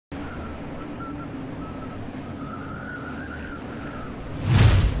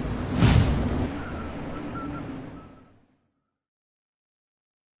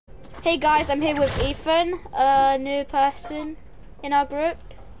Hey guys, I'm here with Ethan, a new person in our group.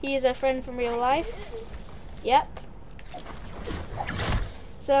 He is a friend from real life. Yep.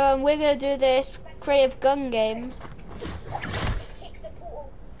 So we're gonna do this creative gun game.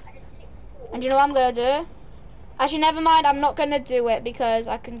 And you know what I'm gonna do? Actually, never mind. I'm not gonna do it because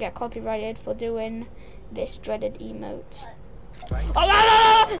I can get copyrighted for doing this dreaded emote. Oh, no,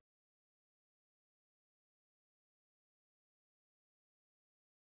 no, no!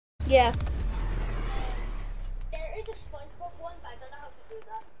 Yeah. There is a SpongeBob one, but I don't know how to do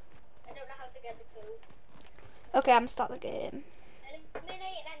that. I don't know how to get the code. Okay, I'm gonna start the game. Eliminate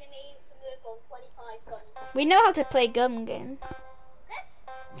an enemy to move on 25 guns. We know how to play gun game. Let's...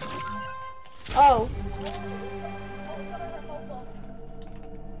 Oh. got a revolver.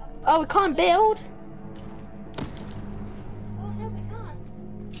 Oh, we can't build? Oh, no, we can't.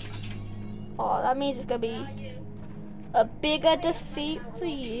 Oh, that means it's gonna be a bigger defeat for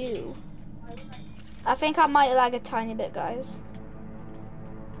you. I think I might lag a tiny bit, guys.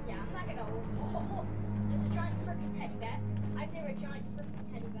 Yeah, I'm lagging a lot. There's a giant freaking teddy bear. I'm near a giant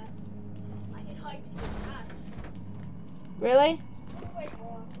freaking teddy bear. I can hide in his ass. Really? Wait,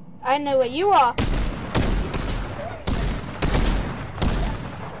 I know where you are.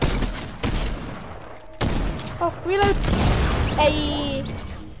 Oh, reload. Hey,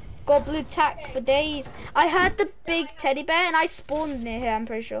 got blue tack for days. I heard the big teddy bear and I spawned near here, I'm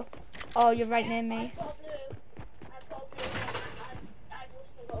pretty sure. Oh, you're right near me. I've got blue. I've got blue. I've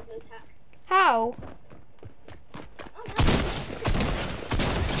also got blue tack. How? Oh, no.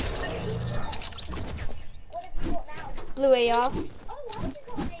 What have you got now? Blue AR. Oh, why have you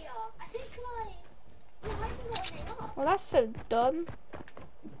got an AR? I think like... Yeah, why have you got an AR? Well, that's so dumb.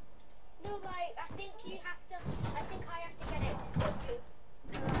 No, like, I think you have to... I think I have to get it to kill you.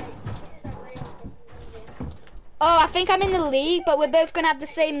 Like, this is a real different game. Oh, I think I'm in the league, but we're both gonna have the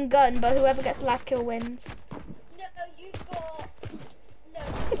same gun, but whoever gets the last kill wins. No, you've got... No.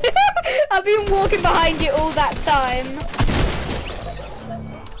 I've been walking behind you all that time.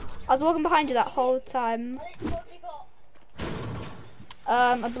 I was walking behind you that whole time. What have you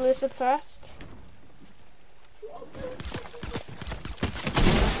got? A blue suppressed.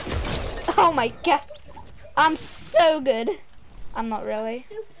 Oh my god. I'm so good. I'm not really.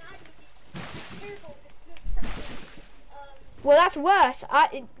 So terrible. Well, that's worse.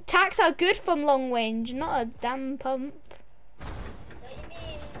 Tacks are good from long range, not a damn pump. No, you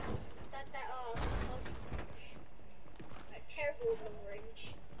mean that are terrible long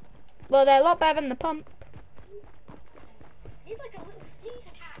range. Well, they're a lot better than the pump. I need like a little sneak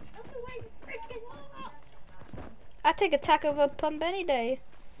attack. That's the way freaking all up. I take attack over pump any day.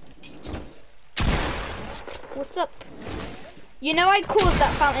 What's up? You know I caused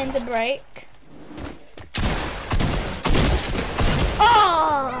that fountain to break.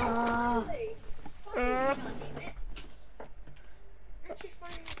 Oh!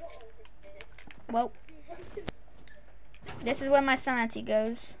 Well, this is where my sanity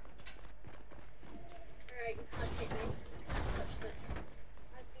goes. Alright, you can't hit me. You can't touch this.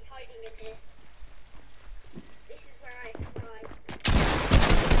 I'd be hiding in here. This is where I cry.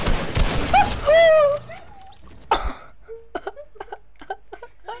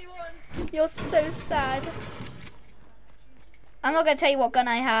 No, you won. You're so sad. I'm not gonna tell you what gun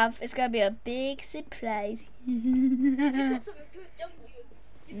I have. It's gonna be a big surprise. You got something good, don't you?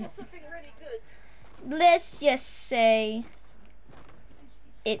 You got something really good. Let's just say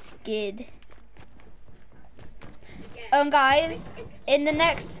it's good. Yeah. Guys, in the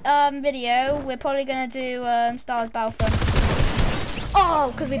next video, we're probably gonna do Star Wars Battlefront.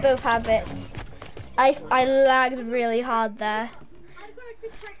 Oh, because we both have it. I lagged really hard there. I'm gonna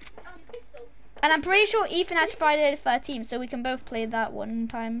suppress pistol. And I'm pretty sure Ethan has Friday the 13th, so we can both play that one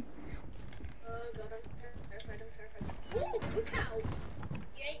time. Oh god, I'm terrified. Ooh, look out!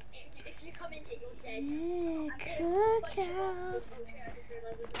 You ain't, if you come in here, you're dead. Cookout.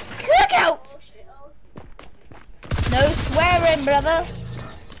 Cookout! Oh shit, oh. No swearing, brother.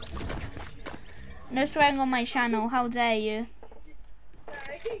 No swearing on my channel. How dare you?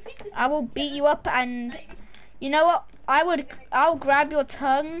 I will beat you up, and you know what? I'll grab your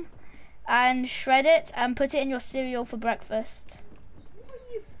tongue and shred it and put it in your cereal for breakfast.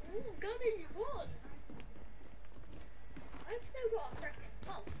 Gun in your one. I've still got a freaking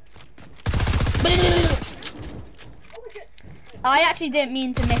pump. Oh my god. I actually didn't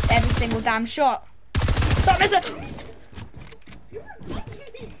mean to miss every single damn shot. Stop missing!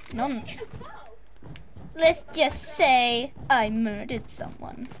 No. Let's just say I murdered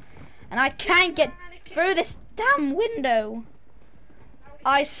someone. And I can't get through this damn window.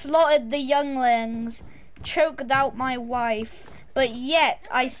 I slaughtered the younglings, choked out my wife, But yet,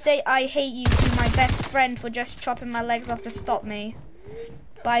 I say I hate you to my best friend for just chopping my legs off to stop me.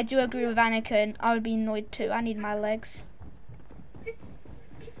 But I do agree with Anakin. I would be annoyed too. I need my legs.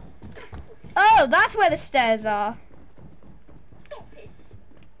 Oh, that's where the stairs are. Stop it.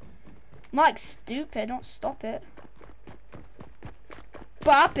 More like stupid, not stop it.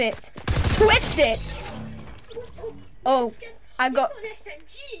 Bop it. Twist it. Oh, I got... You've got an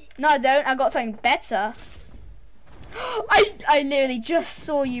SMG. No, I don't. I got something better. I literally just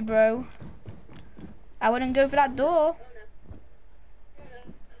saw you, bro. I wouldn't go for that door.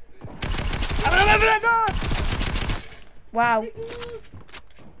 I wouldn't go for that door. Wow.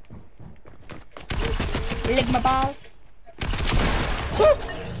 Lick my balls.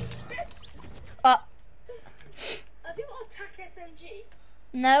 Have you got attack SMG?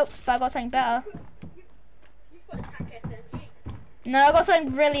 Nope, but I got something better. You've got attack SMG. No, I got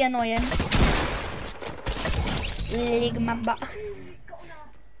something really annoying. Lick my butt.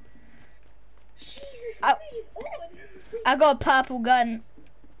 Jesus, what are you on? I got a purple gun.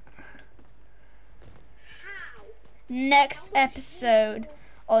 How? Next episode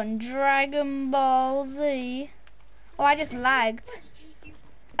on Dragon Ball Z. Oh, I just lagged.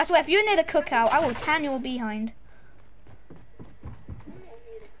 I swear, if you're near the cookout, I will tan your behind. I'm not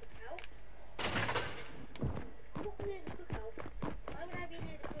near the cookout. I'm not near the cookout. Why would I be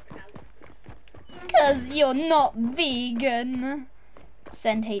near the cookout? Because you're not vegan.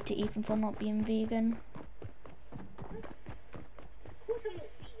 Send hate to Ethan for not being vegan. Of course I'm not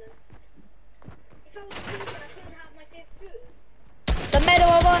vegan. If I was vegan, I couldn't have my favourite food. The Medal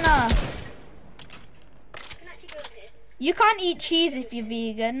of Honor. I can actually go in here. You can't eat cheese if you're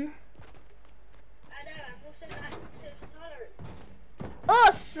vegan. I know, I'm also lactose tolerant.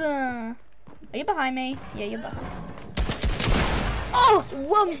 Awesome. Are you behind me? Yeah, you're behind. Oh,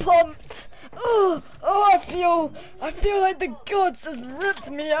 one pumped. Oh, I feel like the gods has ripped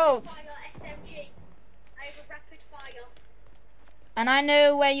me out. I got SMG. I have a rapid fire. And I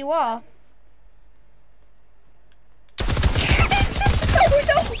know where you are. Oh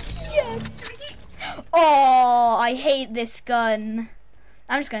no! Yes. Oh, I hate this gun.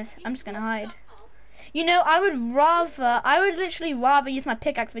 I'm just gonna hide. You know, I would literally rather use my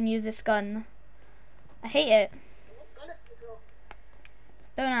pickaxe than use this gun. I hate it. What gun have you got?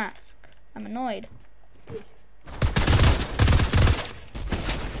 Don't ask. I'm annoyed.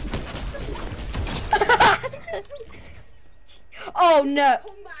 Oh no.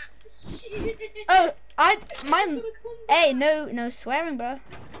 Oh, hey, no swearing, bro.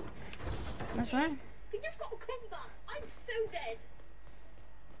 No swearing. You've got a combat. I'm so dead.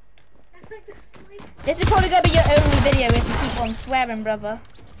 That's like the slide. This is probably gonna be your only video if you keep on swearing, brother.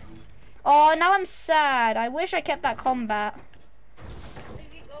 Oh, now I'm sad. I wish I kept that combat. What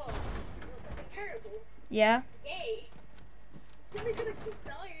have you got? Something terrible. Yeah. Yay. Then we're gonna keep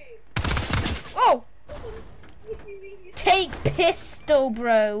dying. Oh! Yes, you mean you Take pistol,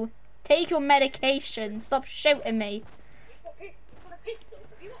 bro. Take your medication. Stop shooting me. You've got a pistol.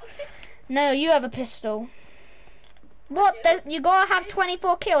 Have you got a pistol? No, you have a pistol. What? You gotta have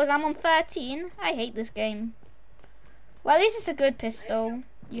 24 kills. I'm on 13. I hate this game. Well, at least it's a good pistol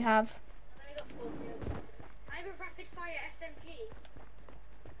you have. I've only got 4 kills. I have a rapid fire SMG.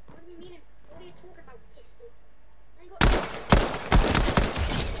 What do you mean? What are you talking about, pistol? I ain't got.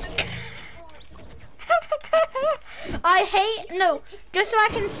 I hate, no, just so I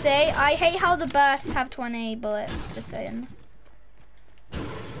can say, I hate how the bursts have 20 bullets, just saying. Can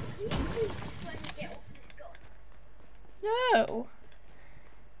you please just let me get off this gun? No.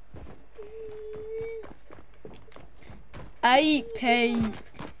 I eat pain.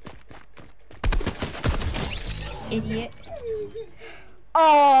 Idiot.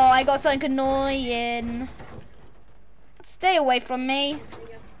 Oh, I got something annoying. Stay away from me.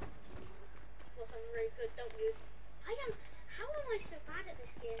 Got something really good, don't you? How am I so bad at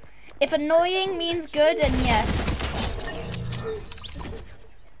this game? If annoying means good, then yes.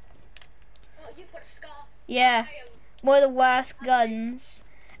 Oh, you've got a scar. Yeah, I am. one of the worst guns.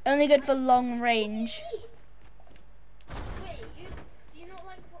 Only good for long range. Wait, do you not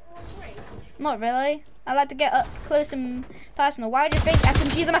like long range? Not really. I like to get up close and personal. Why do you think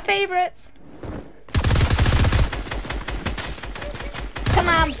SMGs are my favourites? Come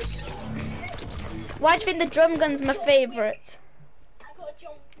on. Why do you think the drum gun's my favourite? I got a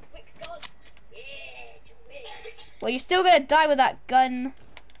John Wick's gun. Yeah, John Wick. Well, you're still gonna die with that gun.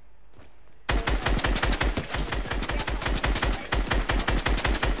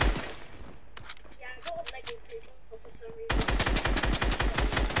 Yeah, I got a legendary for some reason.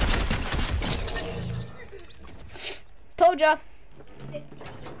 Told ya.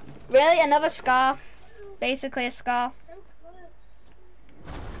 Really? Another scar? Basically a scar. So close.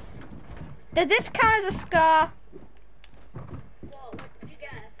 Does this count as a scar? What did you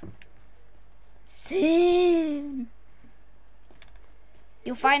get? Sin.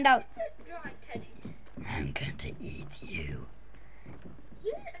 You'll find out. Dry teddy. I'm going to eat you.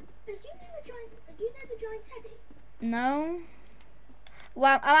 You know the giant teddy? No.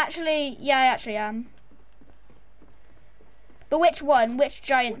 Well, I actually am. But which one? Which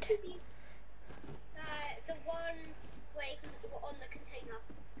giant? The one where you can on the container,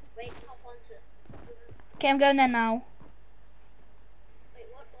 where you can hop onto. Okay, I'm going there now. Wait,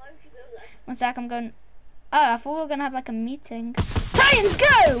 what? Why would you go there? One sec, I'm going. Oh, I thought we were gonna have like a meeting. Giants,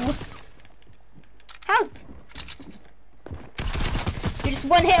 go! How? You're just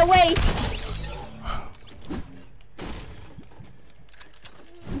one hit away.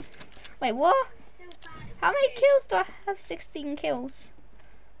 Wait, what? So bad. How many kills do I have? 16 kills.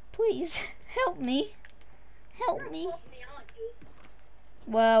 Please, help me. Help me. Above me, aren't you?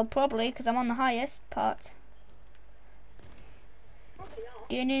 Well, probably, because I'm on the highest part. Probably are.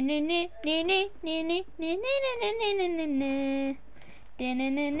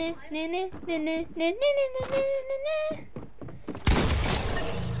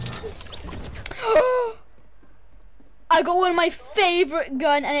 I got one of my favorite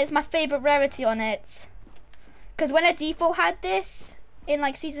gun, and it's my favorite rarity on it. Because when a default had this in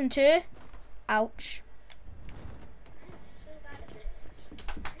like season 2, ouch. I'm so bad at this.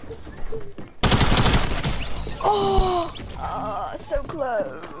 Oh, so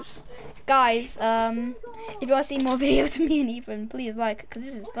close. Guys, if you want to see more videos of me and Ethan, please like, because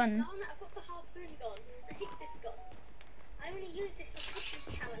this is fun. I've got the harpoon gun. I hate this gun. I only use this for pushing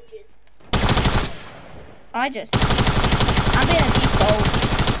challenges. I'm being a default.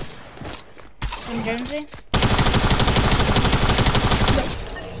 From Jonesy.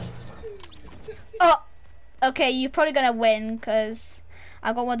 Oh, okay, you're probably gonna win because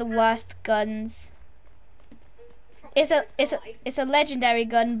I got one of the worst guns. It's a legendary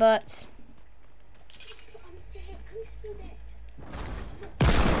gun, but I'm dead. I'm so dead.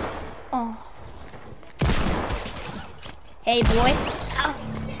 oh. Hey boy. Ow.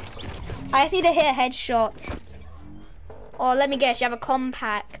 I just need to hit a headshot. Oh, let me guess, you have a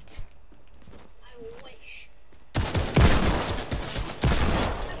compact. I wish.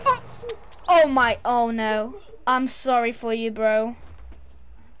 Oh my, oh no. I'm sorry for you, bro.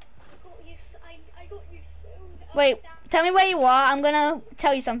 I got you so. Wait, tell me where you are. I'm gonna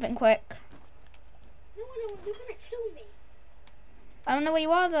tell you something quick. No, you're gonna kill me. I don't know where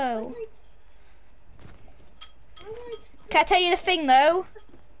you are though. Alright. Can I tell you the thing though?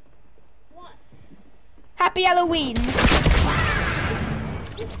 What? Happy Halloween.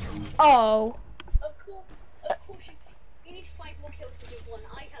 Oh. Of course you need 5 more kills to get one.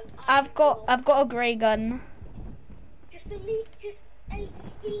 I've got a grey gun. Just at least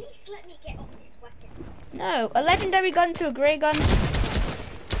let me get off this weapon. No, a legendary gun to a grey gun.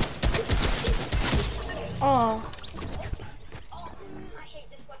 Oh. I hate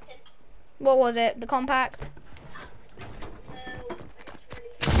this weapon. What was it? The compact? No, I just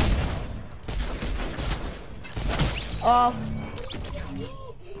really Oh.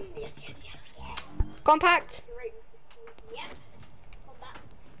 Yes. Compact? Great. Yep. Got that.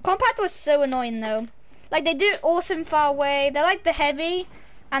 Compact was so annoying though. Like they do awesome far away. They're like the heavy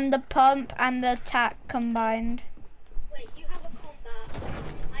and the pump and the attack combined. Wait, you have a combat.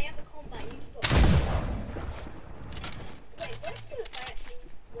 I have a combat. You've got. Wait, let's do if I actually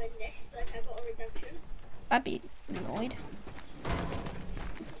win this. Like I got a redemption. I'd be annoyed. I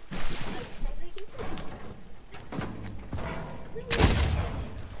probably do too.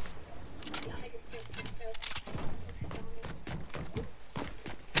 Yeah, I just built myself.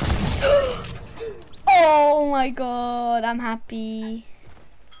 Oh my god, I'm happy.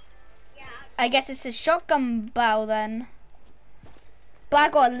 Yeah. I guess it's a shotgun battle then. But I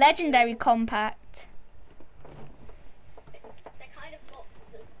got a legendary compact. They're kind of not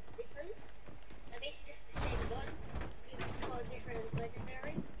different. They're basically just the same gun. You just got a different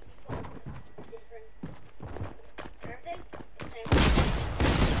legendary. You just got different everything.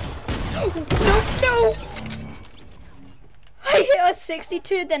 No. I hit a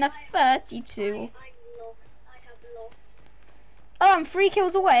 62, then a 32. I'm lost. I have lost. Oh, I'm 3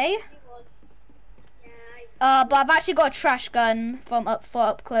 kills away. Yeah, But I've actually got a trash gun from up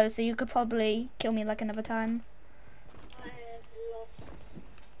close, so you could probably kill me like another time. I have lost.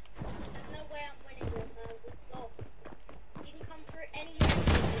 There's no way I'm winning this. I've lost. You can come through any area.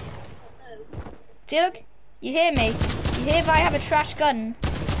 Oh no. See, look, you hear me? You hear if I have a trash gun?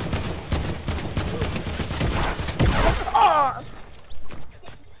 Oh!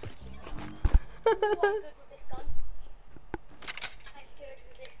 I'm good with this gun. I'm good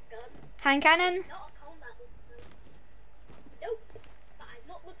with this gun. Hand cannon? Not a combat weapon. Nope. But I'm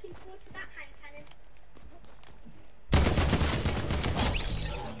not looking forward to that hand cannon.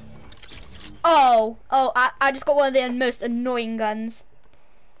 Oh, I just got one of the most annoying guns.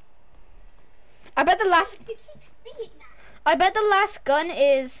 I bet the last gun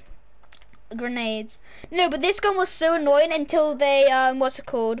is grenades. No, but this gun was so annoying until they what's it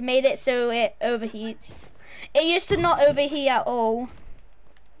called? Made it so it overheats. It used to not overheat at all.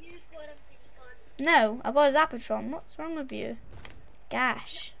 You just got a minigun. No, I got a Zapatron. What's wrong with you?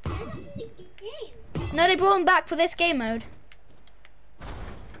 Gosh. No, they brought him back for this game mode.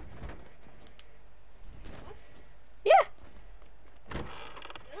 Yeah. You're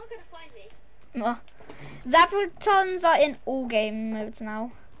not gonna find me. Zapatrons are in all game modes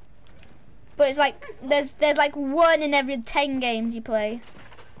now. But it's like there's like one in every 10 games you play.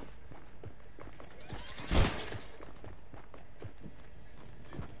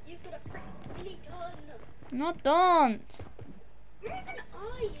 You've got a freaking minigun. No, don't. Where even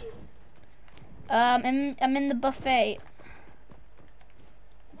are you? I'm in the buffet.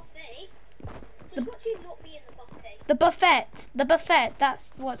 Buffet? Just watch you not be in the buffet. The buffet.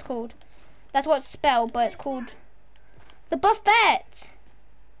 That's what it's called. That's what it's spelled, but it's called the buffet. Is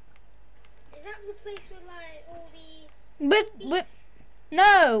that the place where like all the With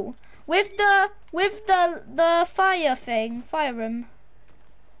no, with the fire thing, fire room.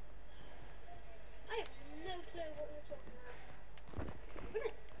 I have no clue what you're talking about.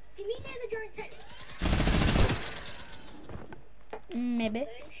 Do you mean near the giant teddy? Maybe. There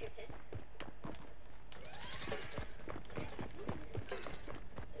you shoot it.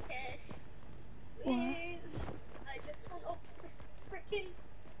 Yes. Please. I just want off this freaking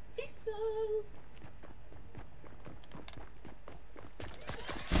pistol.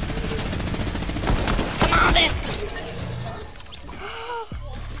 Come on then.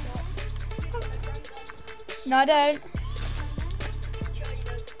 No, I don't.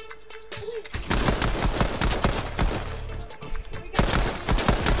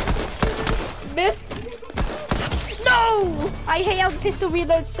 This. No! I hate how the pistol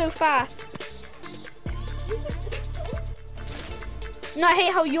reloads so fast. No, I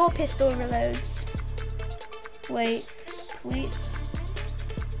hate how your pistol reloads. Wait, tweets.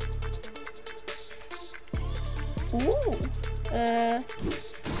 Ooh.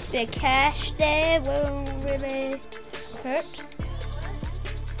 The cash there won't really hurt.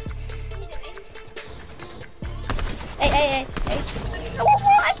 Hey. Oh,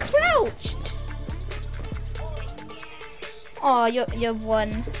 what? I crouched. Oh, you've won.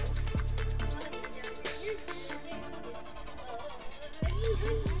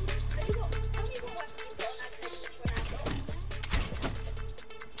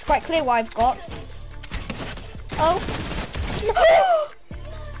 It's quite clear what I've got. Oh.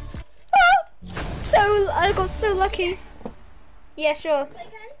 So I got so lucky. Yeah, sure.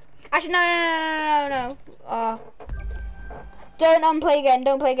 Actually, no. Don't unplay again.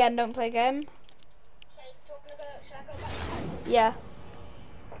 Don't play again. Yeah.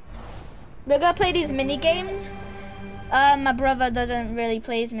 We're gonna play these mini games. My brother doesn't really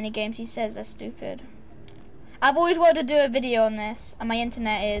play these mini games. He says they're stupid. I've always wanted to do a video on this, and my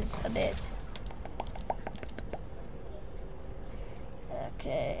internet is a bit.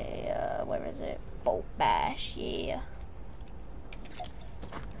 Okay, where is it? Bolt bash, yeah.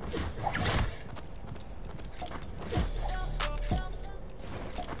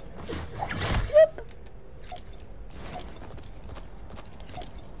 Whoop.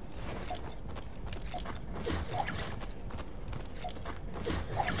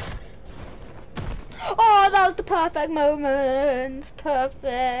 Oh, that was the perfect moment.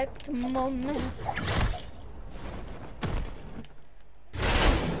 Perfect moment.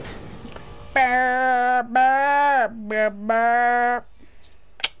 Burr, burr, burr, burr.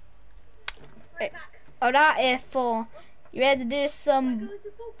 Oh, that is for you ready to do some.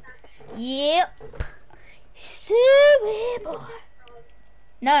 Yep. Silly boy.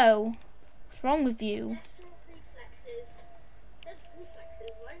 No. What's wrong with you?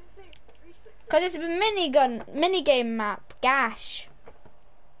 Cause it's a mini game map. Gosh.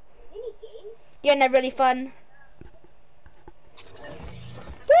 Mini game? Yeah, they're really fun.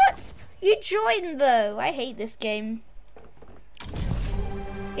 What? You joined though. I hate this game.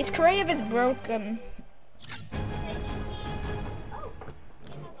 Its creative is broken.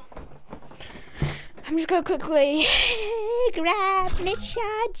 I'm just gonna quickly grab my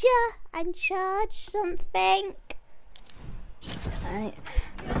charger and charge something. Right.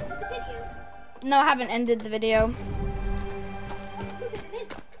 No, I haven't ended the video.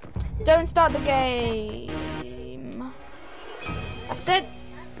 Don't start the game. I said.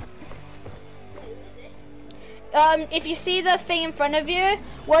 If you see the thing in front of you,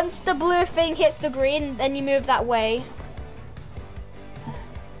 once the blue thing hits the green, then you move that way.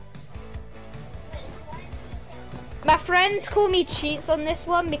 My friends call me cheats on this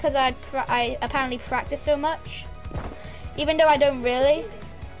one because I apparently practice so much, even though I don't really.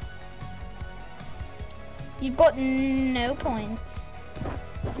 You've got no points.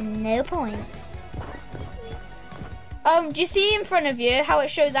 No points. Do you see in front of you how it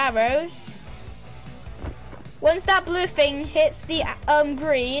shows arrows? Once that blue thing hits the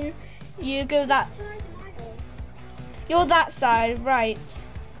green, you go that. You're that side, right?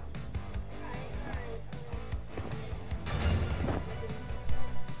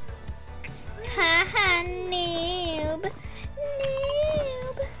 Haha, noob,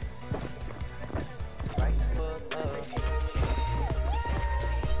 noob.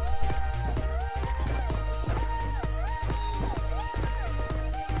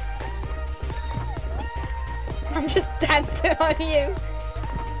 I'm just dancing on you.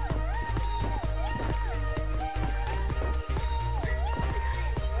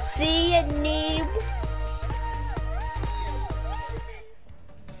 See ya, noob.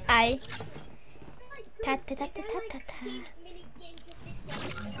 I. Ta ta ta ta ta ta.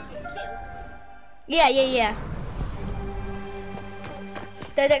 Yeah.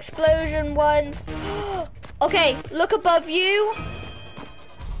 There's explosion ones. Okay, look above you.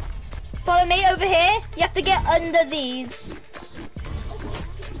 Follow me over here. You have to get under these.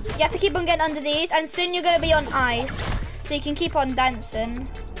 You have to keep on getting under these, and soon you're gonna be on ice, so you can keep on dancing.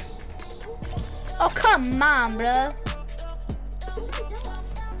 Oh come on, bro.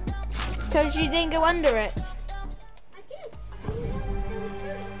 Because you didn't go under it.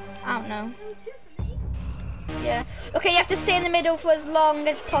 I don't know. Yeah. Okay, you have to stay in the middle for as long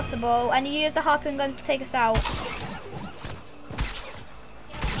as possible, and you use the harpoon gun to take us out.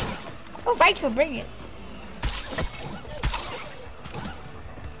 Oh, thanks for bringing it.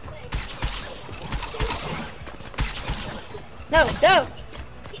 No.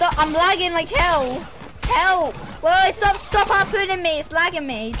 Stop, I'm lagging like hell. Help! Wait, stop harpooning me, it's lagging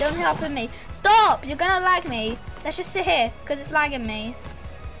me. Don't harpoon me. Stop! You're gonna lag me. Let's just sit here, because it's lagging me.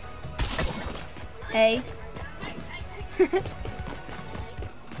 Hey.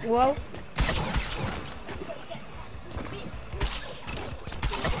 Whoa.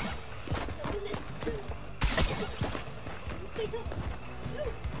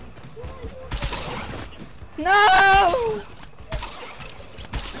 No!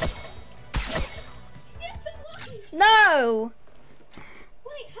 No!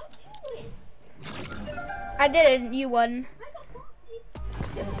 Wait, how did you win? I didn't, you won.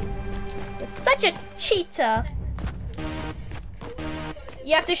 You're such a cheater.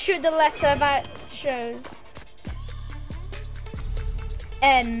 You have to shoot the letter that shows.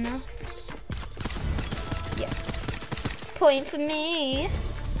 N. Yes. Point for me.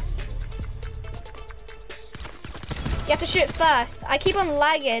 You have to shoot first. I keep on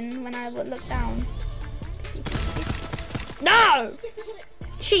lagging when I look down. No!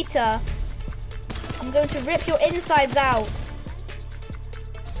 Cheater. I'm going to rip your insides out.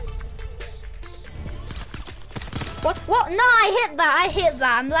 What? No, I hit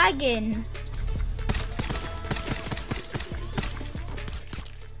that. I'm lagging.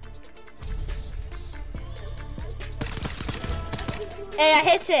 Hey, I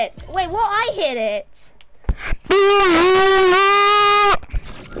hit it. Wait, what? I hit it.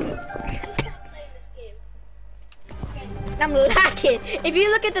 I'm lagging. If you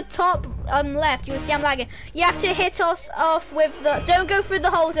look at the top left, you will see I'm lagging. You have to hit us off with the. Don't go through the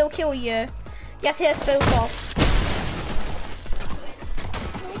holes; it'll kill you. You have to hit us both off.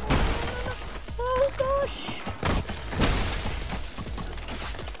 Oh gosh!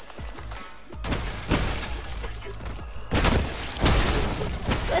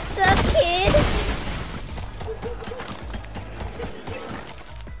 What's up, kid?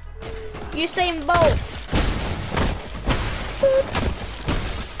 Usain Bolt.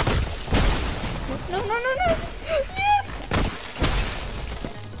 No. Yes!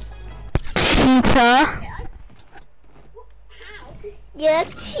 Cheater. You're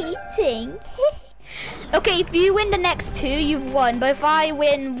cheating. Okay, if you win the next two, you've won. But if I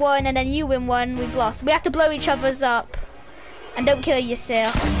win one and then you win one, we've lost. We have to blow each other's up. And don't kill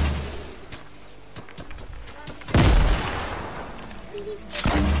yourselves.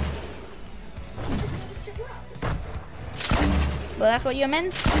 Well, that's what you're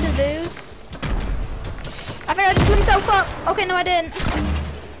meant to do. I think I just blew myself up. Okay, no, I didn't.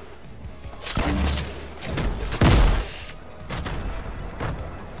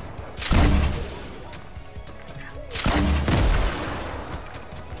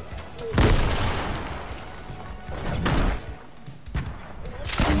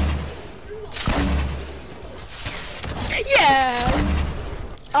 Yes!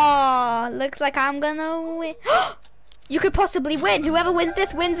 Oh, looks like I'm gonna win. You could possibly win. Whoever wins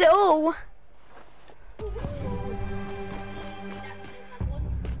this wins it all.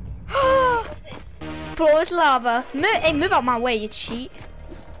 Floor is lava. Hey, move out my way, you cheat.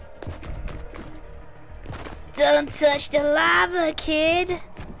 Don't touch the lava, kid.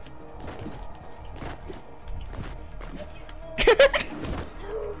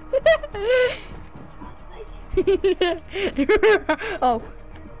 Oh.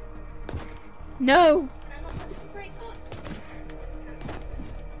 No.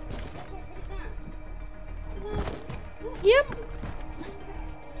 Yep.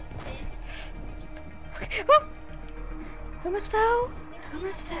 Oh. Almost fell.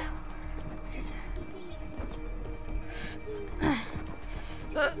 Almost fell. What is it?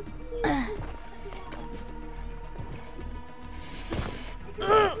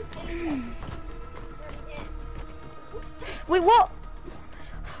 Wait, what?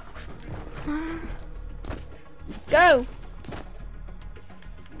 Go.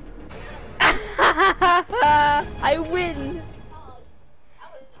 I win.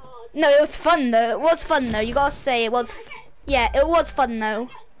 No, it was fun though. It was fun though. You gotta say it was. Yeah, it was fun though.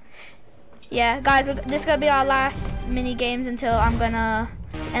 Yeah, guys, this is gonna be our last mini games until I'm gonna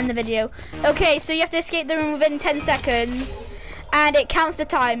end the video. Okay, so you have to escape the room within 10 seconds, and it counts the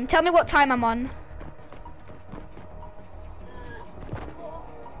time. Tell me what time I'm on.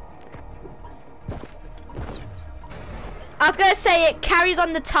 I was gonna say it carries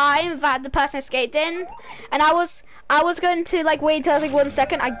on the time that the person escaped in, and I was going to like wait until like 1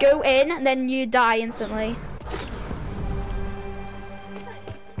 second. I go in, and then you die instantly.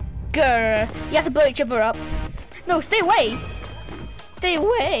 Grr. You have to blow each other up. No, stay away. Stay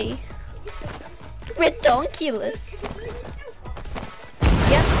away. Redonkulous.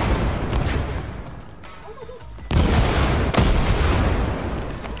 Yep.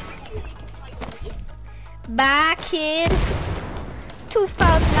 Bye, kid.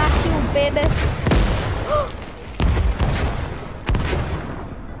 2000 IQ, baby.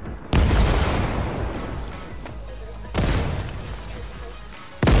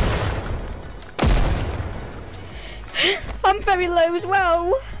 I'm very low as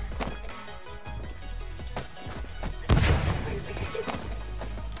well.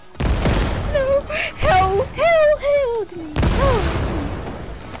 No, help me. Help me.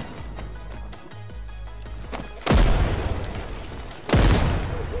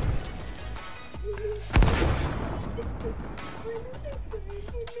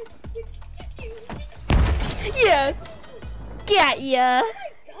 Yes. Get ya.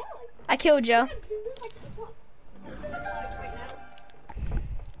 I killed you.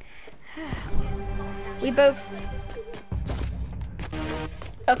 We both.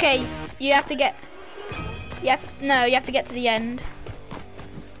 Okay, you have to get. No, you have to get to the end.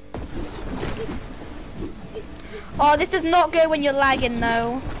 Oh, this does not go when you're lagging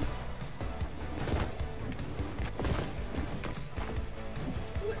though.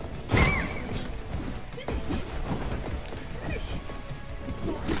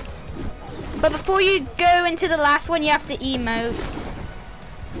 But before you go into the last one, you have to emote.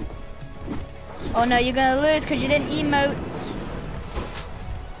 Oh no, you're gonna lose because you didn't emote.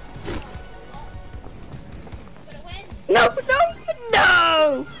 No, no,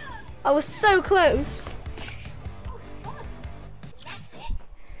 no! I was so close.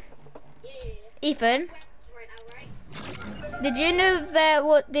 Ethan, did you know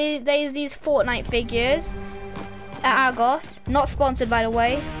there's these Fortnite figures at Argos? Not sponsored, by the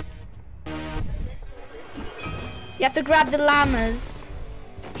way. You have to grab the llamas.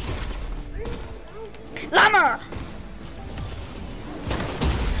 Llama!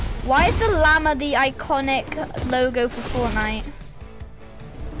 Why is the llama the iconic logo for Fortnite?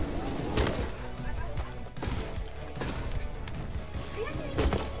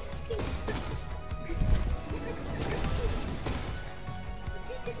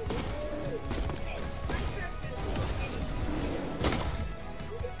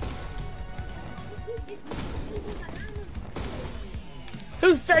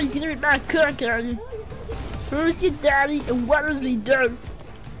 Who said you can eat my cookie? Who's your daddy and what does he do?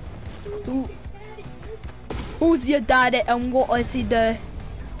 Who's your daddy and what does he do?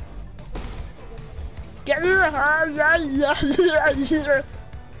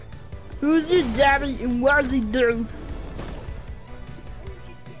 Who's your daddy and what does he do?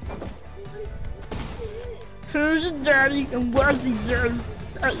 Who's your daddy and what does he do?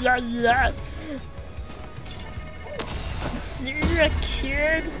 See ya,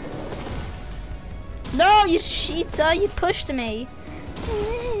 kid. No, you cheater, you pushed me.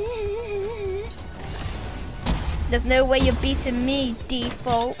 There's no way you're beating me,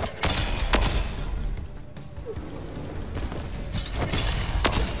 default.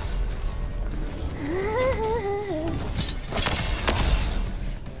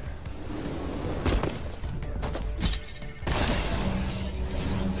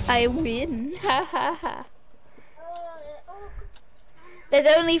 I win. Ha ha ha. There's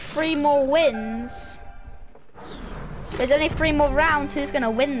only 3 more wins. There's only 3 more rounds. Who's gonna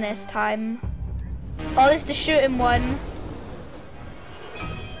win this time? Oh, this is the shooting one.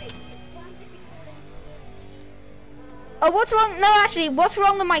 Oh, what's wrong? No, actually, what's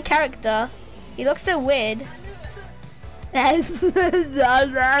wrong with my character? He looks so weird. Wait,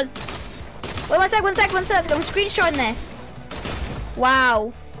 one sec. I'm screenshotting this.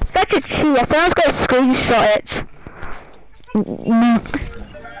 Wow. Such a cheat. I said I was going to screenshot it.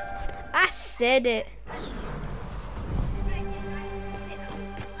 I said it.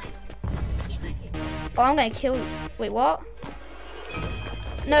 Oh, I'm going to kill you. Wait, what?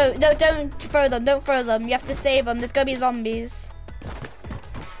 No, don't throw them. Don't throw them. You have to save them. There's going to be zombies.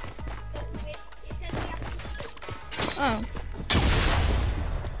 Oh.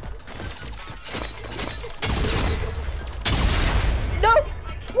 No!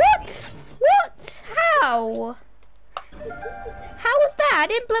 What? What? How? How was that? I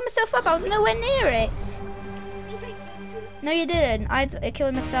didn't blow myself up. I was nowhere near it. No, you didn't. I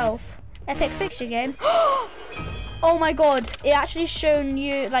killed myself. Epic fixture game. Oh my god. It actually shown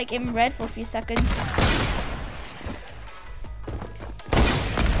you like in red for a few seconds.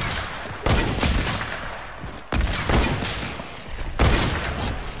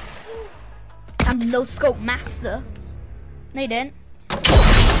 I'm the no scope master. No, you didn't.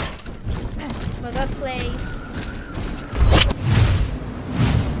 We're gonna play